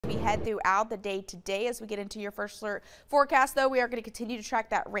head throughout the day today. As we get into your first alert forecast, though, we are going to continue to track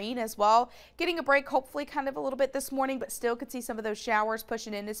that rain as well. Getting a break, hopefully, kind of a little bit this morning, but still could see some of those showers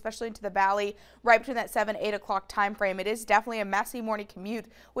pushing in, especially into the valley right between that 7-8 o'clock time frame. It is definitely a messy morning commute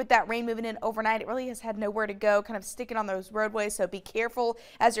with that rain moving in overnight. It really has had nowhere to go, kind of sticking on those roadways, so be careful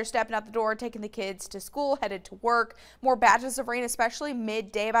as you're stepping out the door, taking the kids to school, headed to work. More batches of rain, especially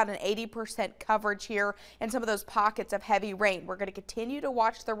midday, about an 80% coverage here and some of those pockets of heavy rain. We're going to continue to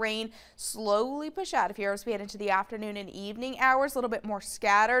watch the rain slowly push out of here as we head into the afternoon and evening hours, a little bit more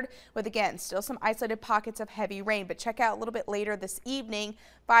scattered with, again, still some isolated pockets of heavy rain. But check out a little bit later this evening,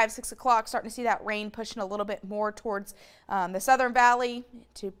 5-6 o'clock, starting to see that rain pushing a little bit more towards the southern valley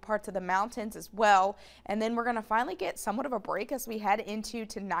to parts of the mountains as well. And then we're going to finally get somewhat of a break as we head into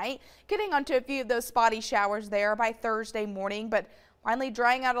tonight, getting onto a few of those spotty showers there by Thursday morning, but finally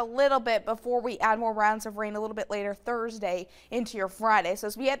drying out a little bit before we add more rounds of rain a little bit later Thursday into your Friday. So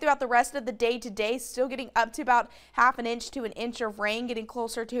as we head throughout the rest of the day today, still getting up to about ½ an inch to an inch of rain, getting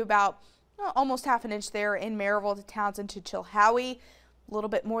closer to about almost ½ an inch there in Maryville to Townsend to Chilhowie. A little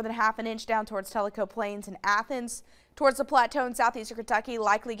bit more than ½ an inch down towards Tellico Plains and Athens. Towards the plateau in southeastern Kentucky,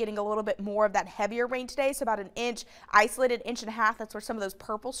 likely getting a little bit more of that heavier rain today, so about an inch, isolated 1.5 inches. That's where some of those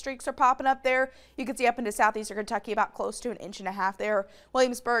purple streaks are popping up there. You can see up into southeastern Kentucky about close to 1.5 inches there.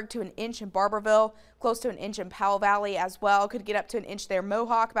 Williamsburg to 1 inch in Barberville, close to 1 inch in Powell Valley as well. Could get up to 1 inch there.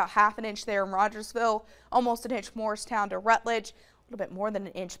 Mohawk, about ½ an inch there in Rogersville, almost 1 inch Morristown to Rutledge. A little bit more than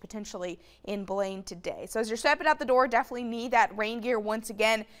 1 inch potentially in Blaine today. So as you're stepping out the door, definitely need that rain gear once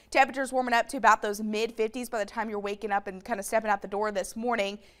again. Temperatures warming up to about those mid-50s by the time you're waking up and kind of stepping out the door this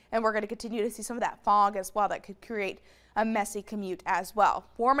morning. And we're going to continue to see some of that fog as well that could create a messy commute as well.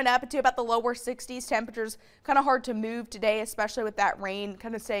 Warming up to about the lower 60s. Temperatures kind of hard to move today, especially with that rain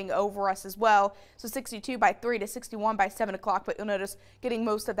kind of staying over us as well. So 62 by 3 to 61 by 7 o'clock, but you'll notice getting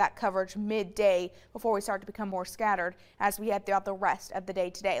most of that coverage midday before we start to become more scattered as we head throughout the rest of the day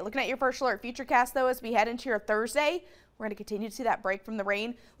today. Looking at your first alert futurecast, though, as we head into your Thursday, we're going to continue to see that break from the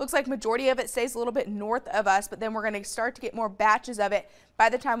rain. Looks like majority of it stays a little bit north of us, but then we're going to start to get more batches of it by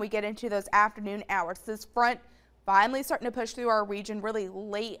the time we get into those afternoon hours. This front finally starting to push through our region really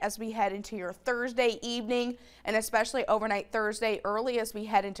late as we head into your Thursday evening, and especially overnight Thursday early as we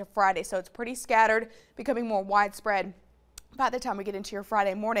head into Friday. So it's pretty scattered, becoming more widespread by the time we get into your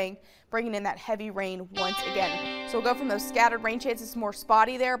Friday morning, bringing in that heavy rain once again. So we'll go from those scattered rain chances more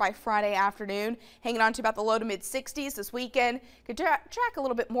spotty there by Friday afternoon, hanging on to about the low to mid 60s this weekend. Could track a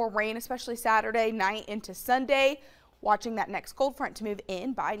little bit more rain, especially Saturday night into Sunday, watching that next cold front to move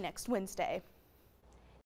in by next Wednesday.